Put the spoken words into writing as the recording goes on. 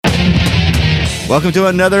Welcome to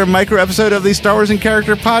another micro episode of the Star Wars in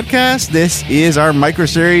Character podcast. This is our micro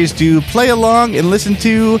series to play along and listen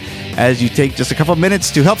to as you take just a couple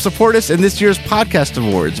minutes to help support us in this year's podcast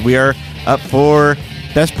awards. We are up for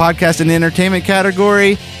Best Podcast in the Entertainment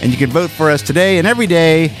category, and you can vote for us today and every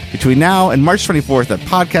day between now and March 24th at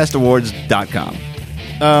podcastawards.com.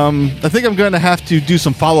 I think I'm going to have to do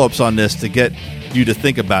some follow-ups on this to get you to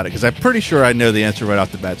think about it, because I'm pretty sure I know the answer right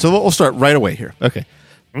off the bat. So we'll start right away here. Okay.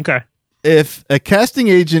 If a casting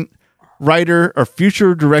agent, writer, or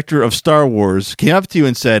future director of Star Wars came up to you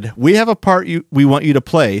and said, we have a part we want you to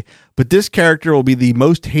play, but this character will be the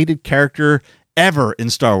most hated character ever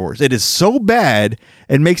in Star Wars. It is so bad,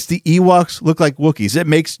 it makes the Ewoks look like Wookiees. It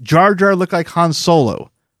makes Jar Jar look like Han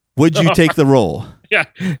Solo. Would you take the role? Yeah.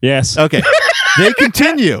 Yes. Okay. They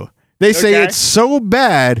continue. They say it's so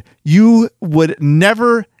bad, you would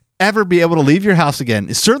never ever be able to leave your house again.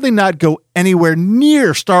 It's certainly not go anywhere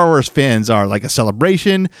near Star Wars fans are, like a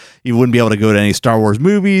celebration. You wouldn't be able to go to any Star Wars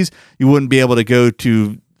movies. You wouldn't be able to go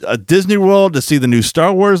to a Disney World to see the new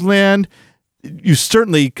Star Wars land. You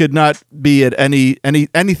certainly could not be at anything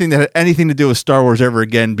that had anything to do with Star Wars ever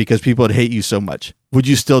again, because people would hate you so much. Would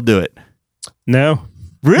you still do it? No.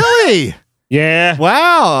 Really? Yeah.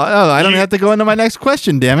 Wow. Oh, I don't have to go into my next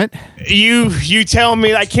question, damn it. You tell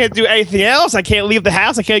me I can't do anything else. I can't leave the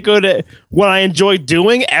house. I can't go to what I enjoy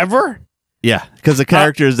doing ever. Yeah, because the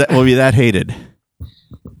characters that will be that hated.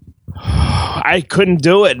 I couldn't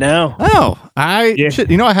do it now. Oh, I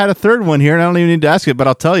had a third one here, and I don't even need to ask it, but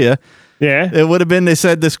I'll tell you. Yeah. It would have been, they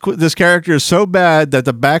said this character is so bad that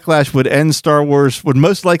the backlash would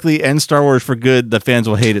most likely end Star Wars for good. The fans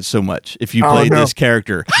will hate it so much if you played this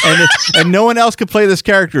character. And no one else could play this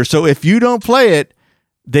character. So if you don't play it,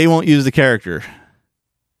 they won't use the character.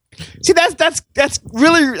 See, that's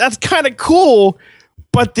kind of cool,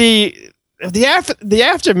 but the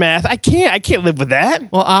aftermath, I can't live with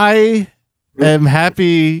that. Well, I am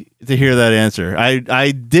happy to hear that answer.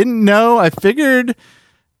 I didn't know. I figured,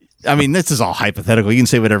 I mean, this is all hypothetical. You can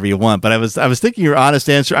say whatever you want, but I was thinking your honest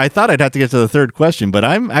answer. I thought I'd have to get to the third question, but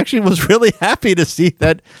was really happy to see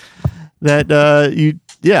that you.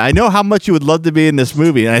 Yeah, I know how much you would love to be in this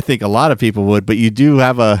movie, and I think a lot of people would. But you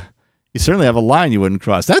certainly have a line you wouldn't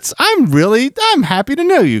cross. I'm happy to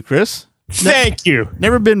know you, Chris. Thank you.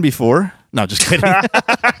 Never been before. No, just kidding.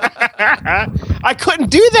 I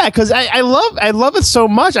couldn't do that because I love it so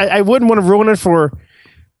much. I wouldn't want to ruin it for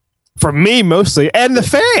me mostly, and the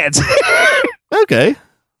fans. Okay.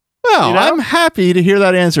 Well, I'm happy to hear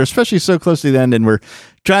that answer, especially so close to the end, and we're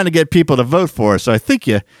trying to get people to vote for us. So I think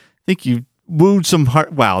you wooed some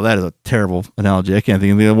heart. Wow, that is a terrible analogy. I can't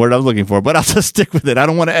think of the word I was looking for, but I'll just stick with it. I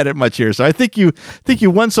don't want to edit much here. So I think you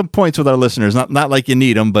won some points with our listeners. Not like you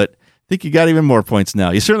need them, but I think you got even more points now.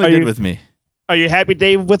 You certainly did with me. Are you happy,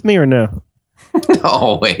 Dave, with me or no?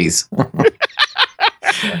 Always.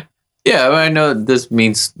 Yeah, I know this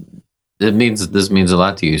means a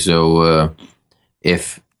lot to you. So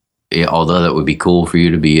although that would be cool for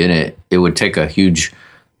you to be in it, it would take a huge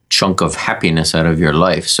chunk of happiness out of your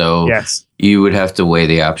life. So yes, you would have to weigh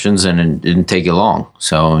the options, and it didn't take you long.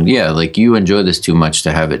 So yeah, like you enjoy this too much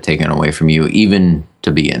to have it taken away from you, even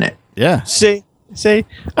to be in it. Yeah. See,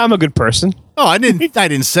 I'm a good person. Oh, I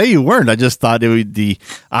didn't say you weren't. I just thought the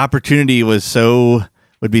opportunity would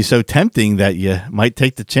be so tempting that you might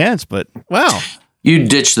take the chance. But wow. You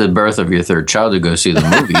ditched the birth of your third child to go see the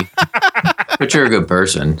movie, but you're a good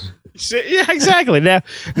person. Yeah, exactly. Now,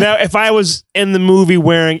 if I was in the movie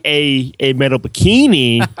wearing a metal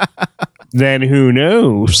bikini, then who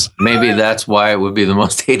knows? Maybe that's why it would be the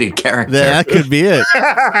most hated character. That could be it.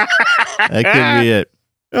 That could be it.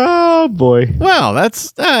 Oh boy! Well,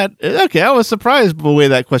 that's that. Okay, I was surprised by the way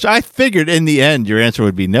that question. I figured in the end your answer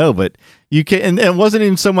would be no, but you can. And it wasn't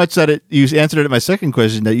even so much that you answered it at my second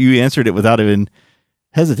question, that you answered it without even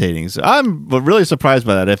hesitating. So I'm really surprised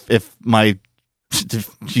by that. If I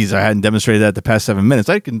hadn't demonstrated that the past 7 minutes,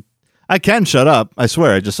 I can shut up. I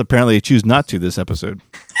swear. I just apparently choose not to this episode.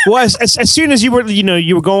 Well, as soon as you were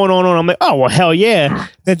going on, I'm like, oh well, hell yeah.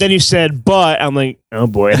 And then you said, but I'm like, oh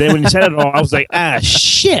boy. And then when you said it all, I was like,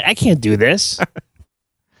 shit, I can't do this.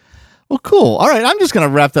 Well, cool. All right, I'm just gonna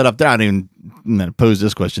wrap that up there. I don't even pose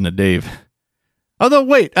this question to Dave. Although,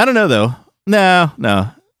 wait, I don't know though.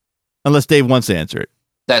 No, unless Dave wants to answer it.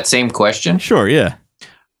 That same question? Sure, yeah.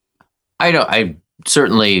 I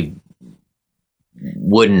certainly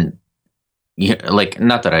wouldn't. Like,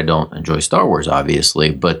 not that I don't enjoy Star Wars,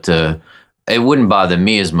 obviously, but it wouldn't bother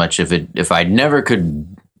me as much if I never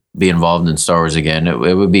could be involved in Star Wars again. It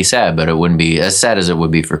would be sad, but it wouldn't be as sad as it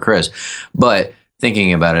would be for Chris. But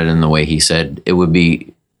thinking about it in the way he said, it would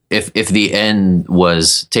be if the end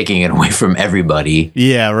was taking it away from everybody,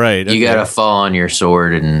 Yeah, right. you got to fall on your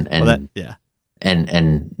sword and yeah.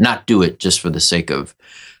 and not do it just for the sake of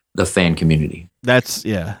the fan community. That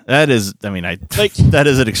is. I mean, that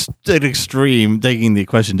is an extreme, taking the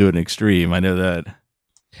question to an extreme. I know that.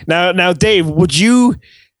 Now, Dave, would you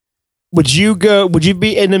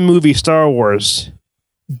be in the movie Star Wars,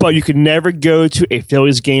 but you could never go to a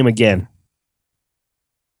Phillies game again?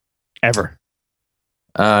 Ever?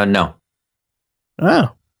 No.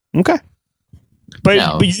 Oh, okay. But,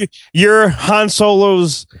 No. but you're Han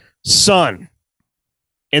Solo's son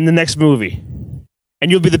in the next movie, and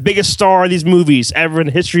you'll be the biggest star of these movies ever in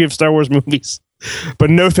the history of Star Wars movies, but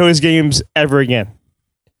no Phillies games ever again.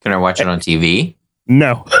 Can I watch it on TV?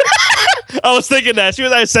 No. I was thinking that. As soon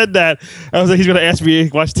as I said that, I was like, he's going to ask me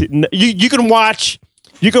to watch.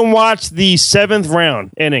 You can watch the 7th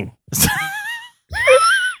round inning.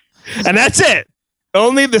 And that's it.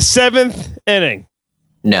 Only the 7th inning.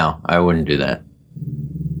 No, I wouldn't do that.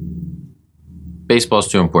 Baseball's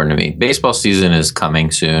too important to me. Baseball season is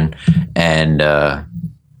coming soon, and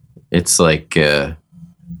it's like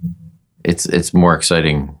it's more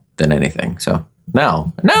exciting than anything. So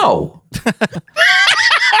no.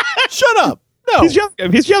 Shut up. No. He's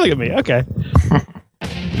yelling at me. Okay.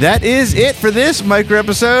 That is it for this micro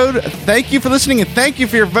episode. Thank you for listening, and thank you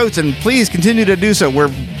for your votes, and please continue to do so. We're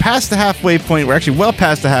past the halfway point. We're actually well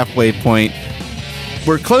past the halfway point.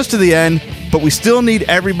 We're close to the end, but we still need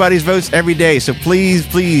everybody's votes every day. So please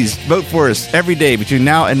vote for us every day between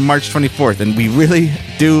now and March 24th, and we really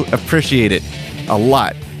do appreciate it a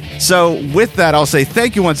lot. So with that, I'll say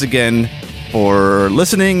thank you once again for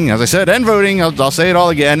listening, as I said, and voting. I'll say it all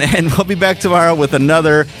again, and we'll be back tomorrow with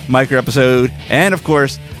another micro episode, and of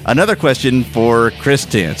course, another question for Chris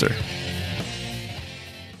to answer.